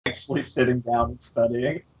actually sitting down and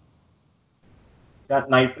studying. That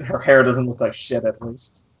nice. Her hair doesn't look like shit, at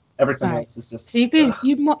least. Everything else is just. So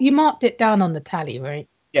you marked it down on the tally, right?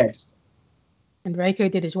 Yeah. Just... And Reiko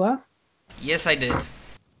did as well? Yes, I did.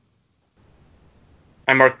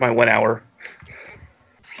 I marked my 1 hour.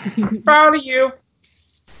 Proud of you.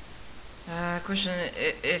 Question: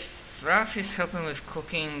 if Raf is helping with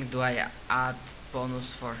cooking, do I add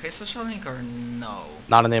bonus for his social link or no?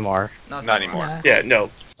 Not anymore. Not anymore. Yeah. Yeah, no.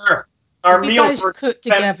 Sure. Our If you meals guys were cook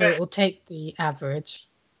together, benefits. it'll take the average.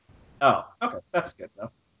 Oh, okay, that's good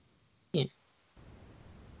though.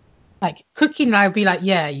 Like cooking, I'd be like,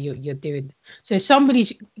 yeah, you're doing. So if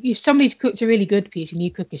somebody's cooked a really good piece and you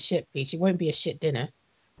cook a shit piece, it won't be a shit dinner.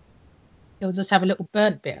 It'll just have a little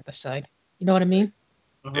burnt bit at the side. You know what I mean?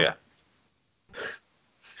 Mhm. Yeah.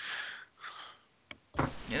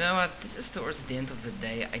 You know what? This is towards the end of the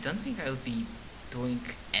day. I don't think I'll be doing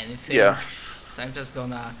anything. Yeah. So I'm just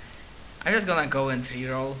gonna go and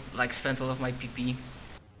reroll, like spend all of my PP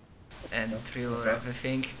and reroll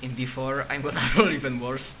everything. In D4, I'm gonna roll even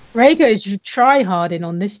worse. Rhaegar is try harding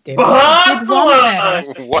on this dinner. Blah,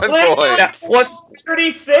 One point. That plus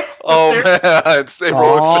 36. Oh man, it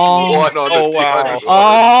rolled Oh. 1 on the Oh, wow. D100.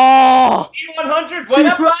 Oh! 100 went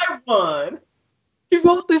up by 1. You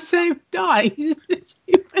rolled the same die.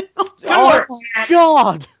 Oh my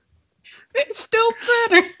god! It's still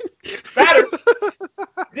better. Better.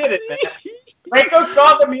 Did it, man. Reiko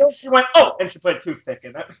saw the meal, she went, oh, and she put a toothpick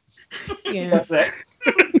in it. Yeah. That's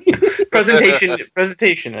it.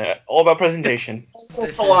 presentation, all about presentation.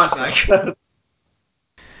 This Cilantro.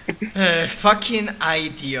 is like fucking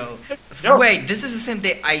ideal. No. Wait, this is the same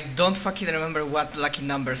day. I don't fucking remember what lucky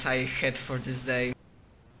numbers I had for this day.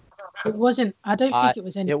 It wasn't. I don't think it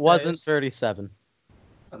was any. It wasn't 37.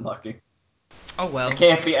 Unlucky. Oh well. It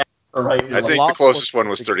can't be extra right. I think the closest one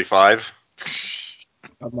was 35.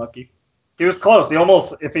 Unlucky. He was close. He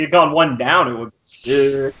almost, if he had gone one down, it would be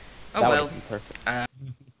sick. Oh That well. would be perfect.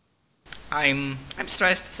 I'm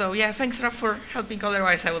stressed. So yeah, thanks Raf for helping.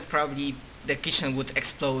 Otherwise, I would probably the kitchen would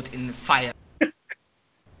explode in fire.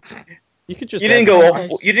 You could just. You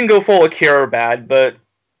didn't go full Akira bad, but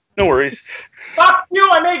no worries. Fuck you!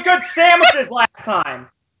 I made good sandwiches last time,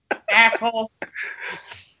 asshole.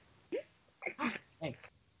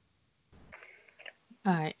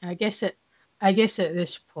 Alright, I guess at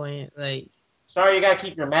this point, like, Sorry, you gotta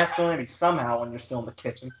keep your masculinity somehow when you're still in the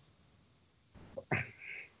kitchen.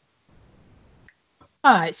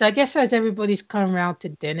 alright, so I guess as everybody's coming around to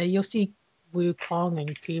dinner, you'll see Wukong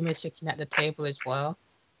and Kuma sitting at the table as well.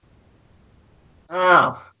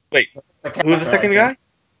 Oh. Wait, who's the second guy?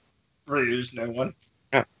 There's no one.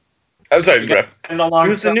 I'm sorry, Ref.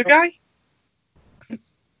 Who's the new guy?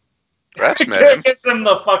 Ref's met him. Gives him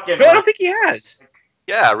the fucking. No, I don't think he has.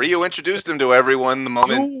 Yeah, Ryu introduced him to everyone the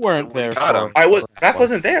moment You weren't we there got for him. Raf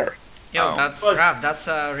wasn't there. Yo, Oh. that's Was- Raf. That's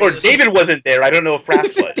Or Ryu's- David wasn't there. I don't know if Raf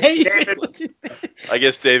was. David wasn't there. I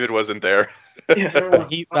guess David wasn't there. Yeah.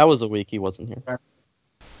 That was a week he wasn't here.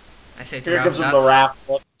 I say to Here Raf, gives him the that's rap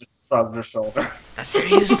look, just shrugged her shoulder. that's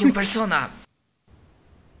Ryu's new persona.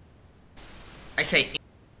 I say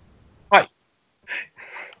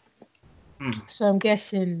So I'm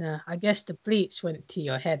guessing, I guess the bleats went to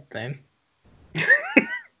your head then.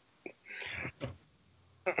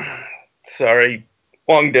 Sorry,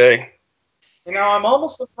 long day. You know, I'm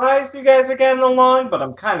almost surprised you guys are getting along, but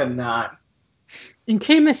I'm kind of not. And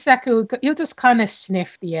Kumasaka, he'll just kind of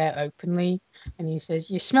sniff the air openly, and he says,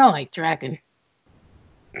 "You smell like dragon."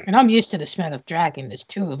 And I'm used to the smell of dragon. There's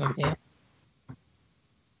two of them here.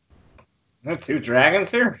 There are 2 dragons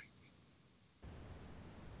here.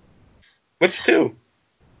 Which two?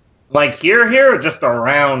 Like here, or just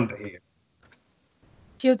around here?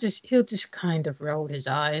 He'll just kind of roll his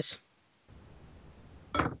eyes.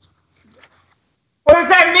 What does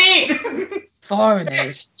that mean?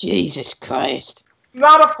 Foreigners, Jesus Christ!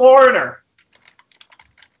 Not a foreigner.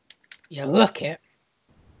 You look it.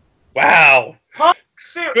 Wow. Huh?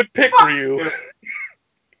 Ser- Good pick, Fuck Ryu.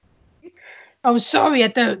 you. I'm sorry, I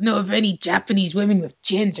don't know of any Japanese women with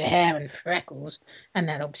ginger hair and freckles and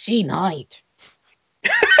that obscene height.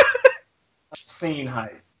 Obscene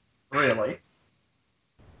height. Really?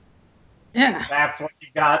 Yeah, That's what you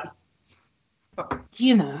got?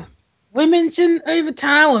 you know, women's in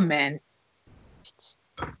overtower men.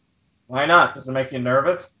 Why not? Does it make you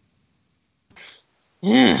nervous?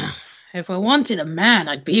 Yeah, if I wanted a man,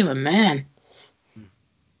 I'd be a man.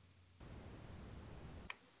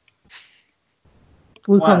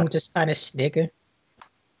 Wukong just kind of snigger.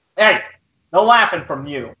 Hey, no laughing from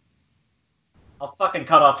you. I'll fucking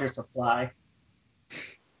cut off your supply.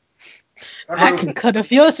 I can cut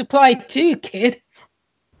off your supply too, kid.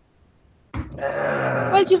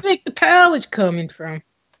 Where do you think the power was coming from?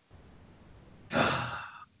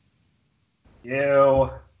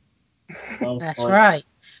 You. That's Mostly. right.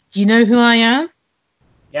 Do you know who I am?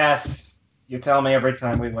 Yes. You tell me every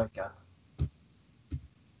time we wake up.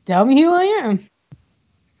 Tell me who I am.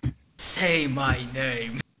 Say my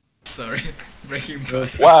name. Sorry, Breaking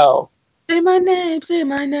Bad. Wow. Say my name, say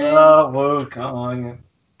my name. Wukong.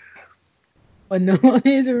 When no one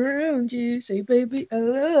is around you, say, baby, I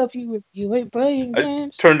love you if you ain't playing I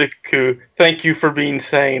games. turned to Ku. Thank you for being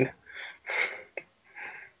sane.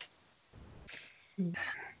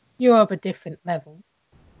 You're of a different level.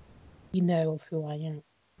 You know of who I am.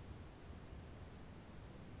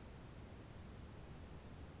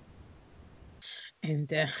 And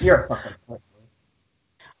You're a fucking prick.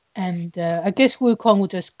 I guess Wukong will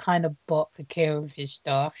just kind of bop the care of his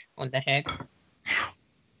staff on the head.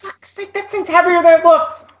 Fuck's sake, that thing's heavier than it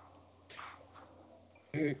looks.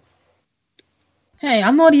 Hey,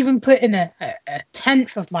 I'm not even putting a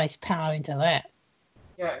tenth of my power into that.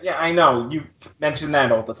 Yeah, I know. You mention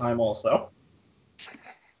that all the time also.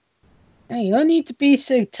 Hey, you don't need to be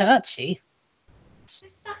so touchy.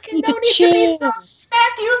 Fucking Need no to need to be chill. so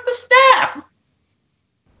smacky with the staff.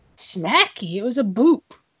 Smacky, it was a boop.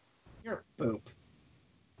 You're a boop.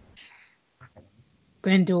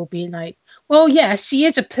 Glenda will be like, well, yes, he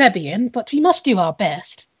is a plebeian, but we must do our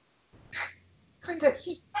best. Kinda,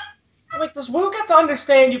 like, does Wu get to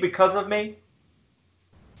understand you because of me?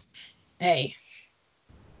 Hey,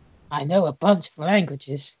 I know a bunch of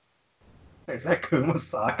languages. Is that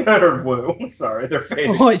Kumasaka or Wu? Sorry, they're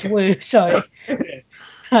fading. Oh, it's Woo, sorry.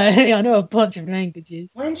 I know a bunch of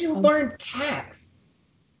languages. When did you learn cat?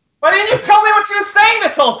 Why didn't you tell me what she was saying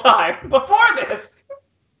this whole time before this?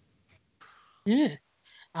 Yeah.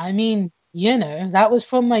 I mean, you know, that was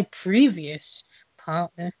from my previous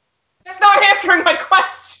partner. That's not answering my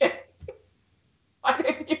question. Why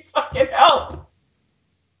didn't you fucking help?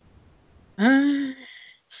 I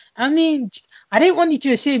mean, I didn't want you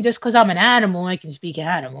to assume just because I'm an animal, I can speak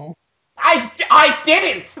animal. I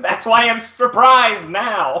didn't. That's why I'm surprised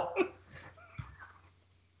now.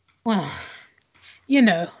 Well, you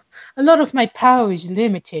know, a lot of my power is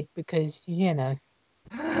limited because, you know.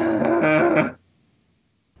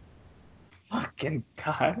 Fucking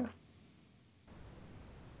God.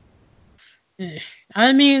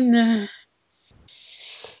 I mean,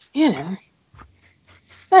 you know,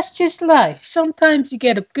 that's just life. Sometimes you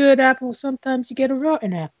get a good apple, sometimes you get a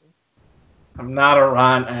rotten apple. I'm not a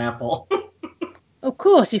rotten apple. Of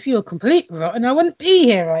course, if you were complete rotten, I wouldn't be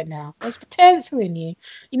here right now. There's potential in you.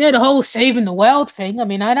 You know the whole saving the world thing. I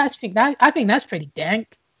mean, I think that's pretty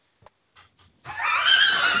dank.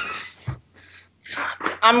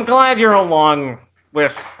 I'm glad you're along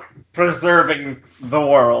with preserving the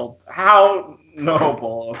world. How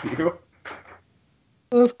noble of you.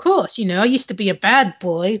 Well, of course, you know, I used to be a bad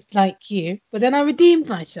boy like you, but then I redeemed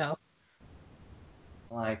myself.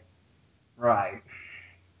 Like, right.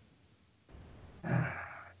 You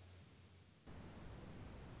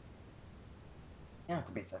don't have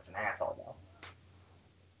to be such an asshole, though.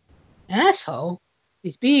 Asshole?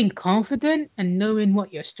 Is being confident and knowing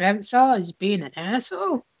what your strengths are is being an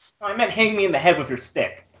asshole? No, I meant hang me in the head with your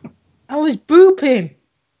stick. I was booping.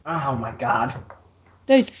 Oh my God.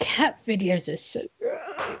 Those cat videos are so...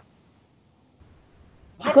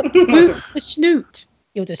 What? Got the boot, the snoot.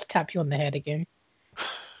 He'll just tap you on the head again.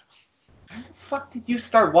 When the fuck did you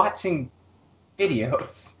start watching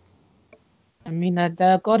videos? I mean, I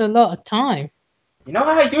got a lot of time. You know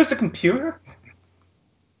how I use a computer?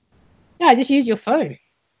 Yeah, just use your phone.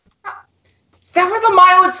 Is that where the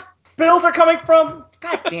mileage bills are coming from?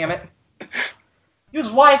 God damn it. Use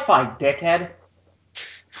Wi-Fi, dickhead.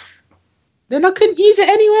 Then I couldn't use it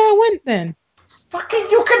anywhere I went then. Fucking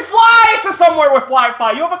you can fly to somewhere with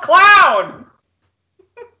Wi-Fi. You have a cloud.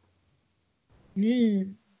 I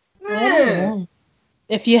don't know.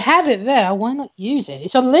 If you have it there, why not use it?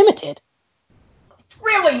 It's unlimited. It's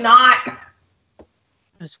really not.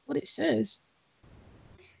 That's what it says.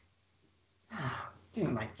 Give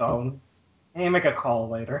me my phone. Hey, make a call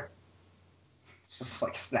later. Just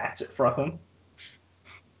like snatch it from him.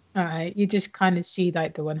 Alright, you just kind of see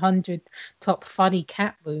like the 100 top funny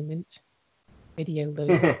cat moments video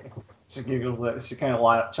load. She giggles at she kind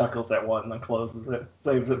of chuckles at one and then closes it,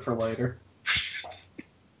 saves it for later.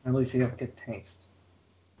 At least you have good taste.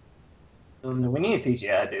 We need to teach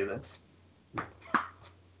you how to do this.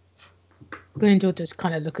 Glinda will just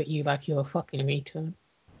kind of look at you like you're a fucking retard.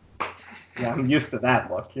 Yeah, I'm used to that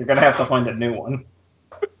look. You're gonna have to find a new one.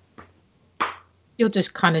 You'll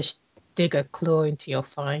just kind of dig a claw into your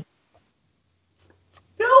thigh.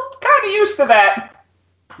 Still kind of used to that.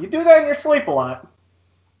 You do that in your sleep a lot.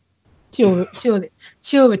 She'll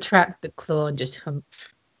retract the claw and just hump.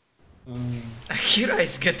 Akira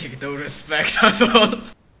is getting no respect at all.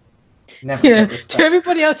 Never Yeah, get respect. to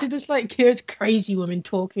everybody else, it's just like here's a crazy woman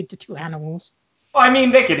talking to two animals. Well, I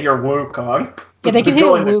mean, they could hear Wukong. Yeah, they can hear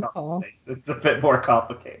Going to Wukong. conversation, it's a bit more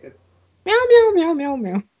complicated. Meow meow meow meow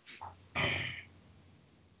meow.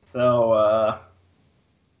 So,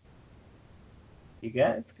 you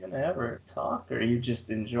guys gonna ever talk, or are you just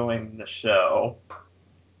enjoying the show?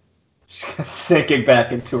 Just sinking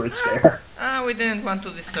back into her chair. We didn't want to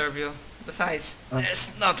disturb you. Besides,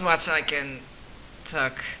 there's not much I can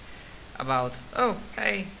talk about. Oh,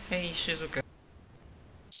 hey Shizuka.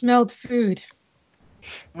 Smelled food.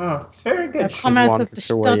 Oh, it's very good. I've come out of wandered the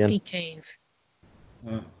her way in. study cave.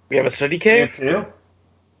 We have a study You cave? too?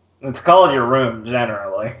 It's called your room,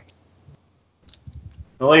 generally.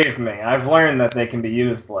 Believe me, I've learned that they can be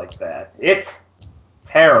used like that. It's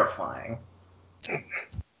terrifying.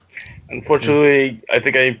 Unfortunately, I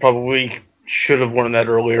think I probably should have learned that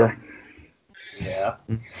earlier. Yeah.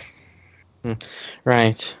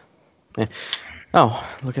 Right. Yeah. Oh,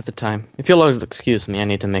 look at the time. If you'll excuse me, I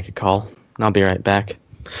need to make a call. I'll be right back.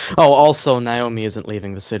 Oh, also, Naomi isn't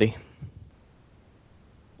leaving the city.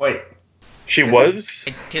 Wait. She was?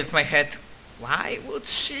 I tilt my head. Why would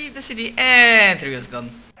she leave the city? And Ryo's gone.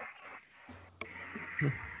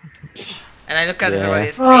 And I look at Yeah.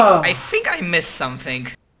 everybody. Oh. I think I missed something.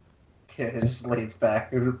 Okay, it just leans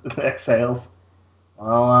back, exhales.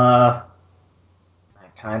 Well, I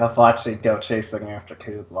kind of thought she'd go chasing after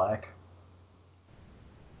Kublai.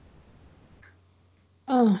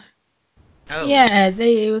 Oh, Oh. yeah,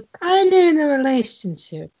 they were kind of in a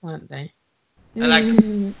relationship, weren't they? I like-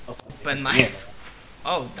 Mm, Open my eyes.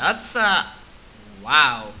 Oh, that's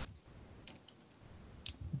wow.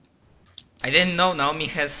 I didn't know Naomi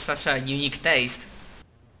has such a unique taste.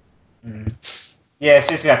 Yeah,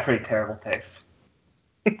 she's got pretty terrible taste.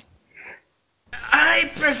 I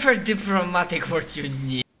prefer diplomatic word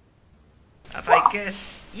unique. But I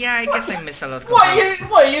guess, yeah, I guess I miss a lot.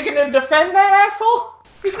 What, you gonna defend that asshole?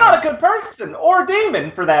 He's not a good person, or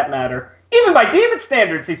demon, for that matter. Even by demon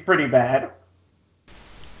standards, he's pretty bad.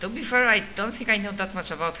 To be fair, I don't think I know that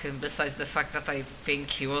much about him, besides the fact that I think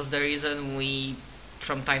he was the reason we,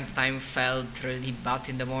 from time to time, felt really bad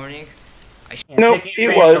in the morning. Yeah, No, taking he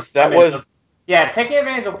advantage was. of That women was. doesn't- Yeah, taking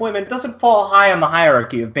advantage of women doesn't fall high on the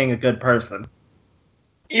hierarchy of being a good person.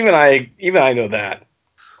 Even I know that.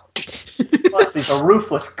 Plus, he's a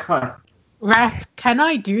ruthless cunt. Raph, can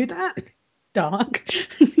I do that? Dog.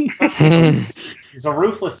 He's a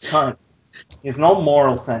ruthless cunt. He has no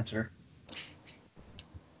moral center.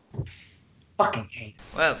 Fucking hate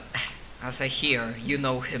him. Well, as I hear, you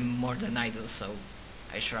know him more than I do, so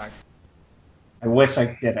I shrug. I wish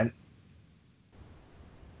I didn't.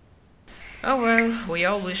 Oh well, we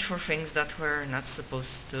all wish for things that were not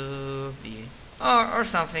supposed to be. Or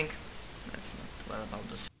something. That's not well about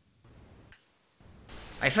this.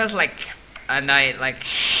 I felt like, and I like,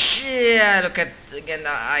 shit, look at, again,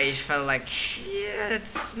 I felt like, shit,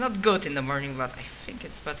 it's not good in the morning, but I think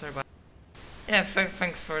it's better, but... Yeah,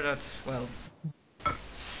 thanks for that, well,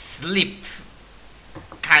 sleep,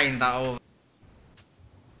 kinda over.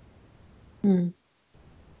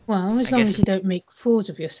 Well, as I long guess as you don't make fools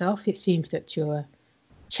of yourself, it seems that you're a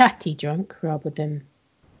chatty drunk rather than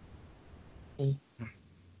a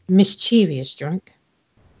mischievous drunk.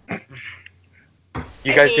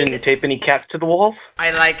 You guys didn't tape any cats to the walls?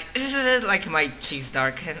 I like my cheeks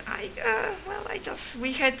dark, and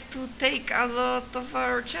we had to take a lot of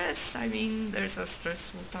our chess. I mean, there's a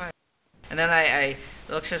stressful time. And then I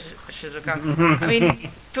look Shizuka. I mean,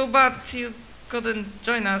 too bad you couldn't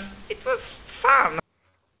join us. It was fun.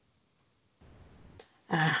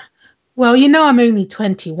 Well, you know I'm only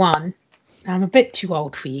 21. I'm a bit too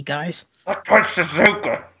old for you guys. What touch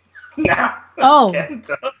Shizuka? Nah. Oh.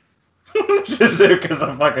 Shizuka's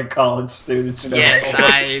a fucking college student. She doesn't Yes, know.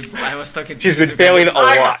 I was talking to She's been Shizuka. failing a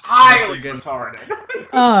I'm lot. highly retarded.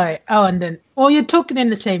 Oh, and then, well, you're talking in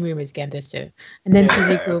the same room as Genda, so, and then Yeah.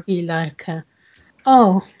 Shizuka will be like,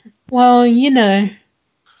 oh, well, you know,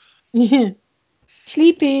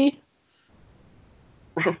 sleepy.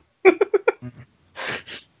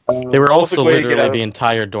 They were also Perfect way to get literally out. the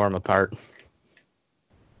entire dorm apart.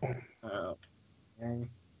 Okay.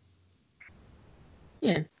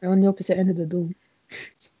 Yeah, they're on the opposite end of the dorm.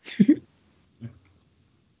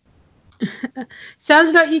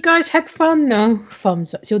 Sounds like you guys had fun, though.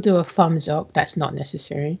 Thumbs up. She'll do a thumbs up. That's not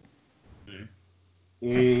necessary. I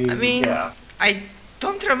mean, yeah. I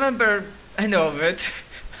don't remember any of it.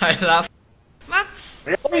 I laugh. But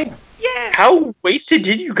Really? yeah. How wasted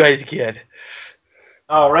did you guys get?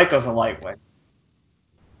 Oh, Reiko's a lightweight.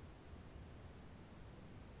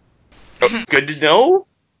 Oh, good to know.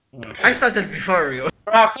 I started before you.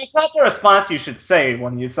 Perhaps that's not the response you should say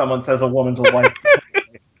when someone says a woman's a lightweight.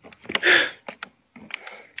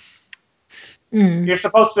 You're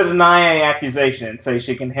supposed to deny any accusation and say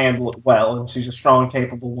she can handle it well and she's a strong,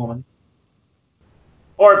 capable woman.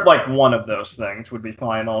 Or, like, one of those things would be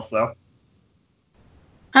fine also.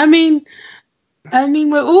 I mean,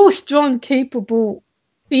 we're all strong, capable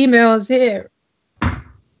females here,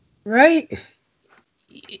 right?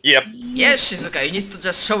 Yep. Yes, Shizuka, you need to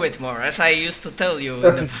just show it more, as I used to tell you.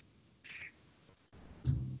 In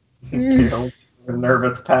the... A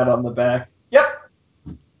nervous pat on the back. Yep.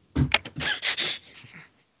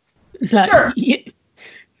 Sure.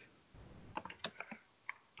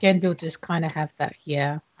 Kendall just kind of have that,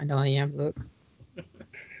 yeah, I know I am, look.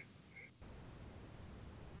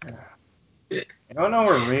 You don't know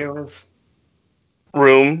where Ryu is?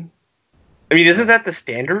 Room. I mean, isn't that the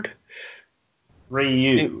standard?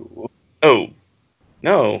 Ryu. Oh.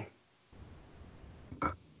 No.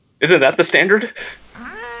 Isn't that the standard?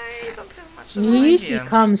 I don't have much of an He usually idea.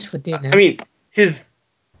 comes for dinner. I mean, his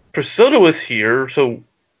persona was here, so...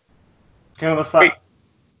 Kumasaki.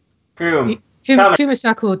 Kum.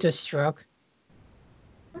 Kumasaki will just shrug.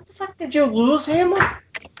 What the fuck, did you lose him?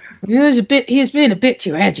 He was being a bit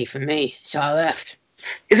too edgy for me, so I left.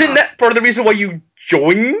 Isn't that part of the reason why you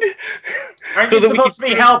joined? Aren't So you that we supposed to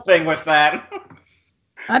can- be helping with that?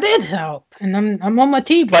 I did help, and I'm on my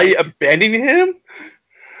team. By abandoning him?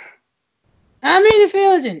 I mean, if he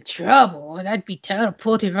was in trouble, I'd be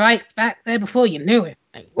teleported right back there before you knew it.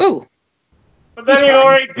 Like, woo! But then He's he'd fine.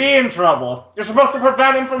 already be in trouble. You're supposed to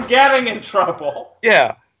prevent him from getting in trouble.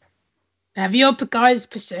 Yeah. Have your guys'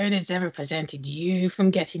 personas ever prevented you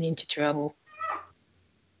from getting into trouble?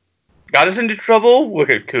 Got us into trouble? Look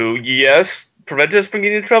at Ku. Yes. Prevented us from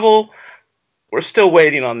getting into trouble? We're still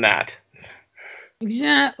waiting on that.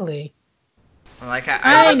 Exactly. Like,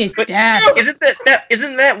 I ain't his But dad.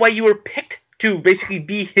 isn't that why you were picked to basically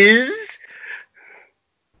be his?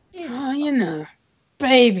 Well, you know,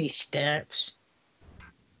 baby steps.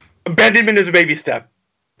 Abandonment is a baby step.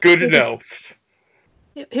 Good to It is- know.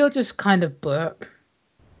 He'll just kind of burp.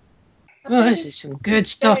 Oh, this is some good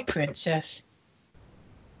stuff, princess.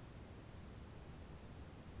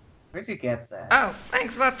 Where'd you get that? Oh,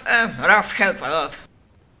 thanks, but Ralph helped a lot.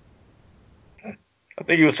 I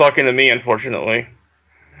think he was talking to me, unfortunately.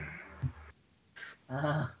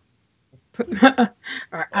 I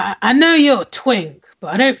know you're a twink,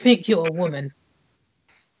 but I don't think you're a woman.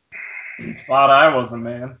 Thought I was a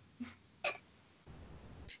man.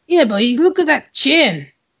 Yeah, but you look at that chin.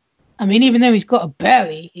 I mean, even though he's got a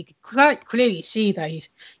belly, you can quite clearly see that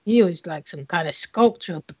he was like some kind of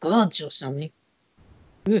sculpture of the gods or something.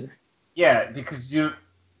 Ooh. Yeah, because you...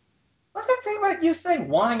 What's that thing about you saying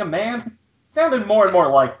wanting a man? It sounded more and more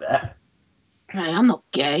like that. Hey, I'm not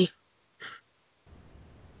gay.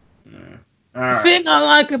 The Alright. thing I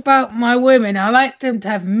like about my women, I like them to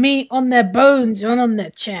have meat on their bones and on their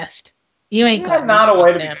chest. You ain't Is got that not a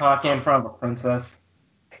way to be them. cocky in front of a princess?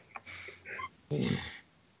 In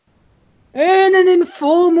an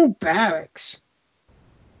informal barracks.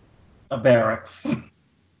 A barracks.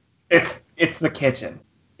 It's the kitchen.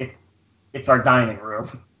 It's our dining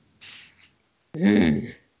room.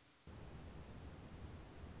 Mm.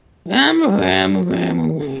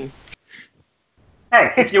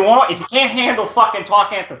 Hey, if you can't handle fucking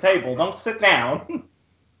talking at the table, don't sit down.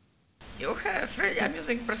 You have really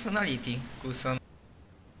amusing personality, Kusan.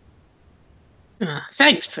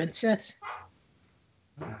 Thanks, princess.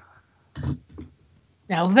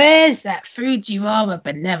 Now there's that Fujiwara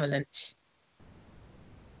benevolence.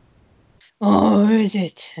 Or is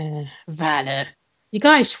it valor? You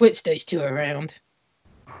guys switch those two around.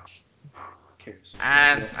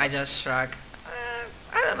 I just shrug.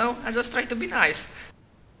 I don't know, I just try to be nice.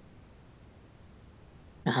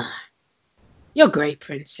 You're great,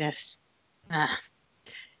 princess.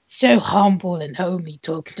 So humble and homely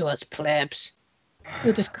talking to us plebs.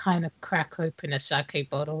 You'll just kind of crack open a sake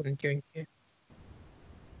bottle and drink it.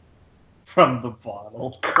 From the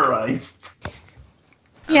bottle. Christ.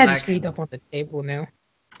 He has his Like- feet up on the table now.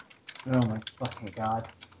 Oh my fucking god.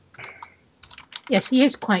 Yes, he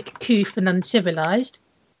is quite couth and uncivilized.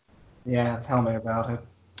 Yeah, tell me about it.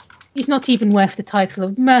 He's not even worth the title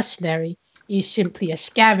of mercenary. He's simply a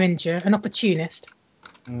scavenger, an opportunist.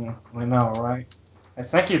 We know, right? I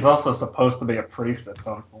think he's also supposed to be a priest at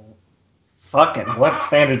some point. Fucking, what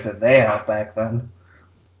standards did they have back then?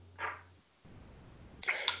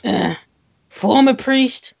 Former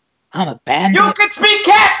priest, I'm a bandit. You can speak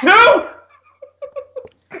cat too!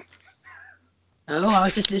 Oh, I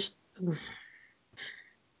was just listening.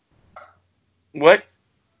 What?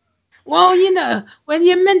 Well, you know, when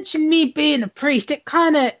you mention me being a priest, it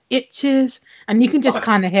kind of itches, and you can just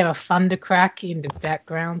kind of hear a thunder crack in the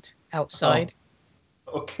background outside.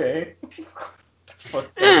 Okay.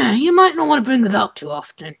 You might not want to bring it up too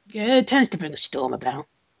often. Yeah, it tends to bring a storm about.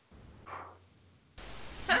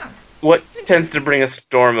 What tends to bring a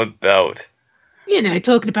storm about? You know,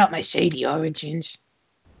 talking about my shady origins.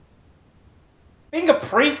 Being a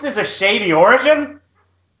priest is a shady origin?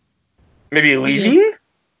 Maybe leaving?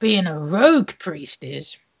 Being a rogue priest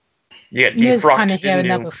is. You get You just defrocked, kind of hear didn't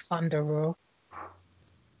you? another thunder roar.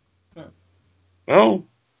 Oh.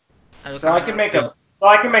 So I can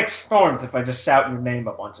make storms if I just shout your name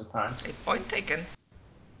a bunch of times. Point taken.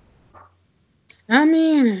 I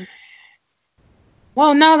mean,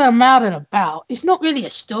 well, now that I'm out and about, it's not really a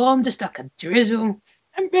storm, just like a drizzle.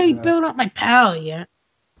 I haven't really built up my power yet.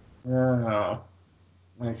 Oh,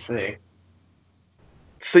 I see.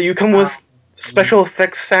 So you come with special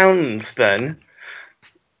effects sounds then?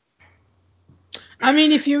 I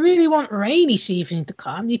mean, if you really want rainy season to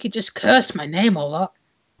come, you could just curse my name a lot.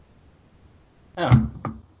 Oh.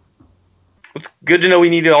 It's good to know we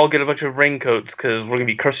need to all get a bunch of raincoats because we're going to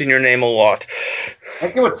be cursing your name a lot. I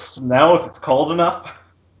think it would snow if it's cold enough.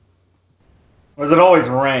 Or does it always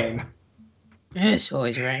rain? It's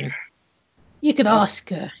always rain. You could ask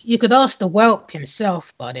the whelp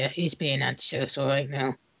himself, but he's being antisocial right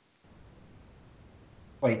now.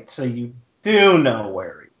 Wait, so you do know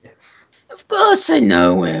where he is? Of course I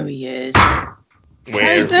know where he is. I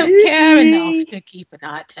Where? just don't care enough to keep an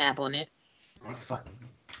eye tab on it.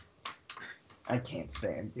 I can't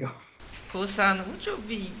stand you. Kusan, would you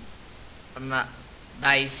be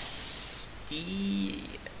nice?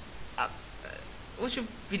 Would you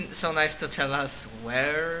be so nice to tell us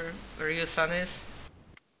where Ryu-san is?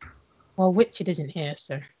 Well, Richard isn't here,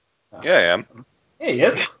 so. Yeah, I am. Yeah, he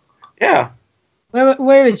is. Yeah.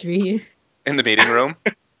 Where is Ryu? In the meeting room.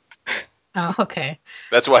 Oh, okay.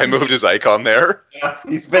 That's why I moved his icon there. Yeah,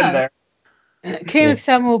 he's been there.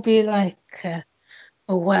 Kirik-san will be like,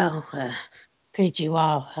 oh well,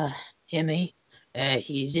 Fujiwara, hear me?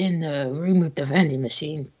 He's in the room with the vending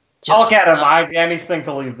machine. I'll get him. I do anything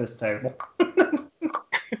to leave this table.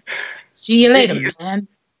 See you later, man.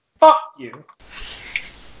 Fuck you.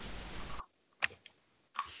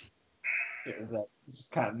 Here's that.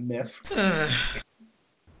 Just kind of miffed.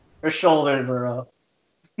 Her shoulders are up.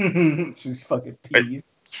 She's fucking peeved.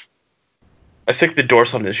 I stick the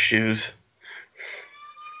doors on his shoes.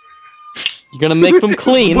 You're gonna make them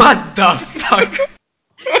clean. What the fuck?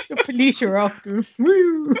 The police are after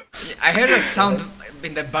him. I heard a sound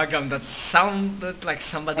in the background that sounded like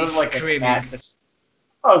somebody screaming. That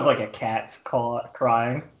was like a cat's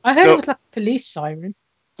crying. I heard it was like a police siren.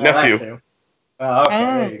 Nephew. Oh, that too. Oh, okay,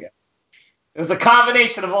 there you go. It was a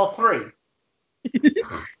combination of all three.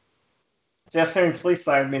 Just hearing police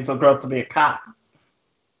siren means he'll grow up to be a cop.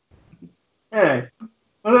 Hey,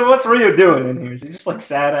 what's Ryu doing in here? Is he just like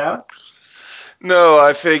sat out? No,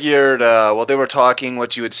 I figured while they were talking,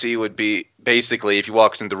 what you would see would be basically if you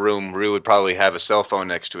walked into the room, Ryu would probably have a cell phone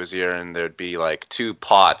next to his ear, and there'd be like two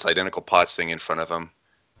pots, identical pots, thing in front of him.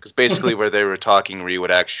 Because basically, where they were talking, Ryu would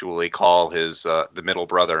actually call his the middle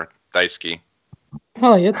brother Daisuke.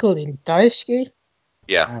 Oh, you're calling Daisuke?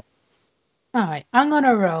 Yeah. Alright, I'm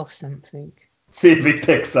gonna roll something. See if he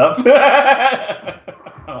picks up.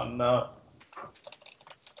 Oh no.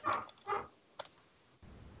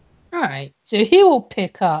 Alright, so he will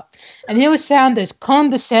pick up, and he will sound as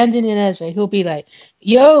condescending as ever. He'll be like,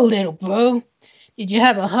 "Yo, little bro, did you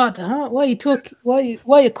have a heart-to-heart? What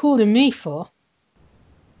are you calling me for?"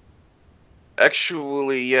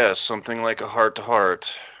 Actually, yes, something like a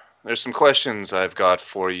heart-to-heart. There's some questions I've got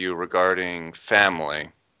for you regarding family.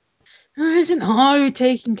 Isn't Haru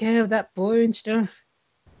taking care of that boring stuff?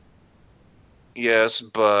 Yes,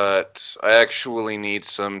 but I actually need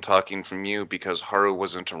some talking from you because Haru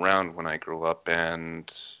wasn't around when I grew up,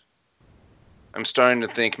 and I'm starting to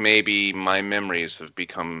think maybe my memories have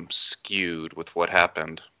become skewed with what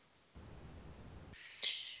happened.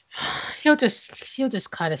 He'll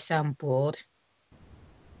just kind of sound bored.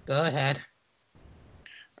 Go ahead.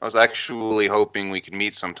 I was actually hoping we could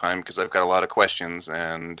meet sometime because I've got a lot of questions,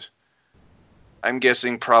 and I'm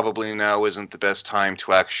guessing probably now isn't the best time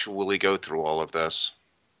to actually go through all of this.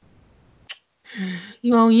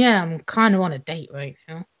 Well, yeah, I'm kind of on a date right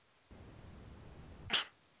now.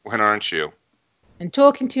 When aren't you? And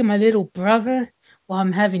talking to my little brother while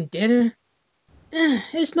I'm having dinner,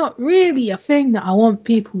 it's not really a thing that I want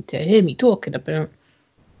people to hear me talking about.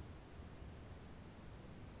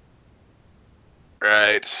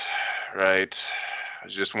 Right. I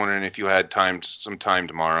was just wondering if you had some time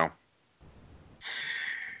tomorrow.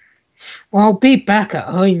 Well, I'll be back at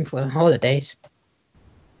home for the holidays.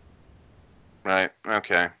 Right.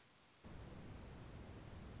 Okay.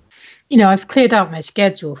 I've cleared out my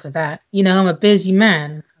schedule for that. I'm a busy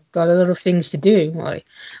man. I've got a lot of things to do. Like,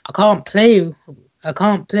 I can't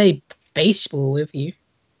play baseball with you.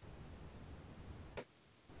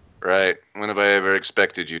 Right. When have I ever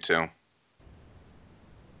expected you to?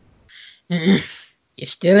 You're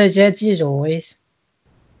still as edgy as always.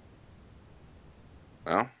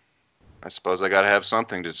 Well, I suppose I gotta have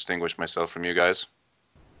something to distinguish myself from you guys.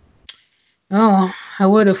 Oh, I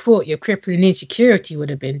would have thought your crippling insecurity would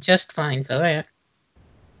have been just fine for that.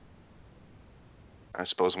 I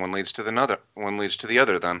suppose one leads to the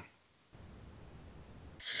other then.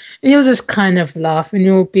 You'll just kind of laugh and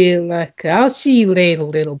you'll be like, I'll see you later,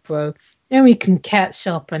 little bro. Then we can catch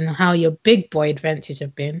up on how your big boy adventures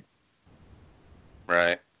have been.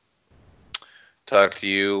 Right. Talk to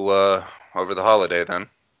you over the holiday then.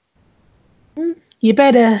 You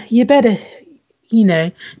better,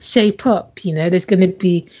 shape up. There's going to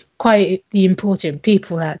be quite the important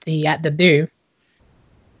people at the do.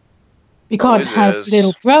 We can't Always have is.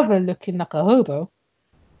 little brother looking like a hobo.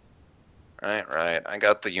 Right. I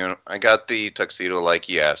got the tuxedo like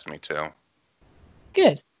he asked me to.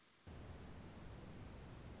 Good.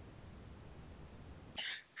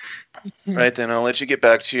 Right then, I'll let you get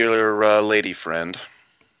back to your lady friend.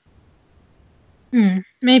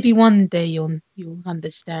 Maybe one day you'll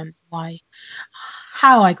understand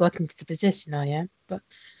how I got into the position I am. But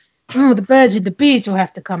the birds and the bees will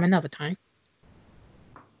have to come another time.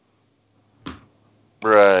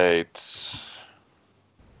 Right.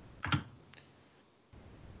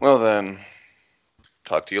 Well then,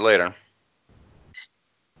 talk to you later.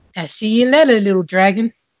 I see you later, little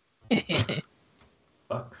dragon.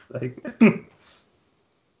 Fuck's sake.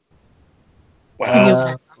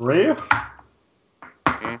 Ryu?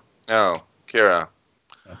 Oh, Kira.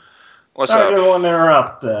 What's Sorry up? to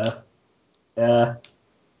interrupt.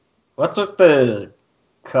 What's with the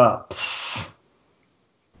cups?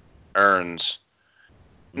 Urns.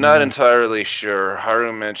 Not entirely sure.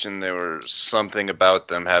 Haru mentioned there was something about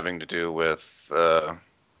them having to do with the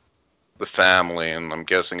family, and I'm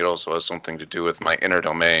guessing it also has something to do with my inner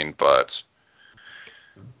domain, but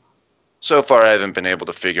so far I haven't been able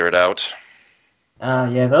to figure it out.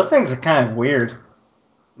 Yeah, those things are kind of weird.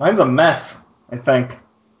 Mine's a mess, I think.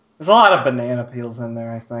 There's a lot of banana peels in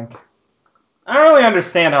there, I think. I don't really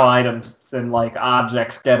understand how items and,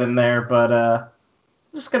 objects get in there, but, I'm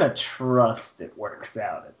just gonna trust it works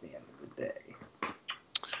out at the end of the day.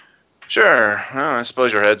 Sure. Well, I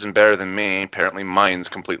suppose your head's in better than me. Apparently mine's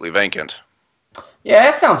completely vacant. Yeah,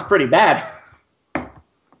 that sounds pretty bad.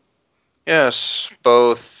 Yes,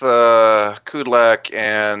 both Kudlak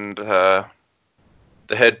and the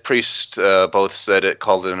head priest both said it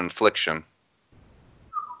called it an affliction.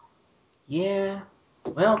 Yeah,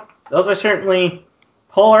 well, those are certainly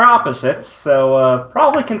polar opposites, so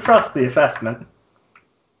probably can trust the assessment.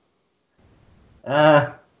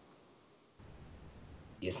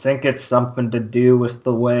 You think it's something to do with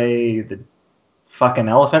the way the fucking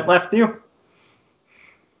elephant left you?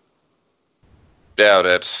 Doubt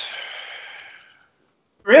it.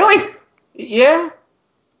 Really? Yeah?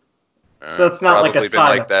 So it's not like a probably been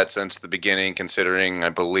side like that since the beginning, considering I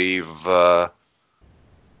believe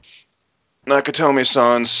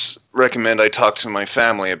Nakatomi-san's recommend I talk to my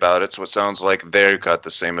family about it, so it sounds like they've got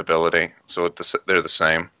the same ability. So they're the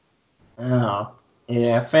same. Oh,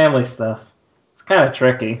 yeah, family stuff. It's kind of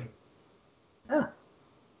tricky. Yeah.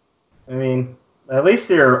 I mean, at least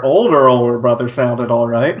your older brother sounded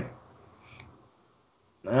alright.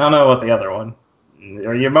 I don't know about the other one.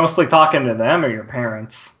 Are you mostly talking to them or your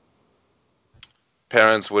parents?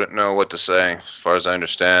 Parents wouldn't know what to say. As far as I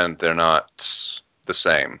understand, they're not the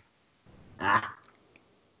same. Ah.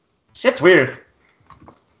 Shit's weird.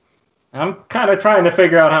 I'm kind of trying to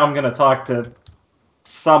figure out how I'm going to talk to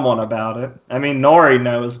someone about it. I mean, Nori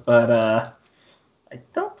knows, but I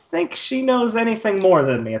don't think she knows anything more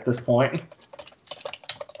than me at this point.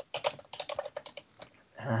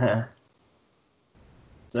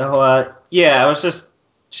 So, yeah, I was just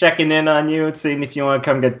checking in on you and seeing if you want to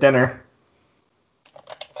come get dinner.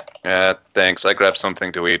 Yeah, thanks. I grabbed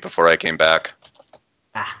something to eat before I came back.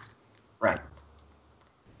 Ah, right.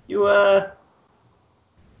 You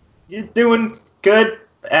doing good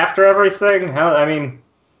after everything? I mean,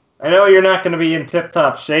 I know you're not going to be in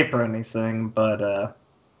tip-top shape or anything, but,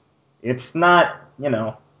 it's not,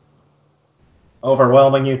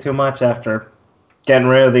 overwhelming you too much after getting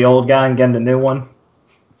rid of the old guy and getting a new one.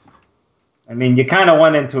 I mean, you kind of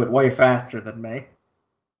went into it way faster than me.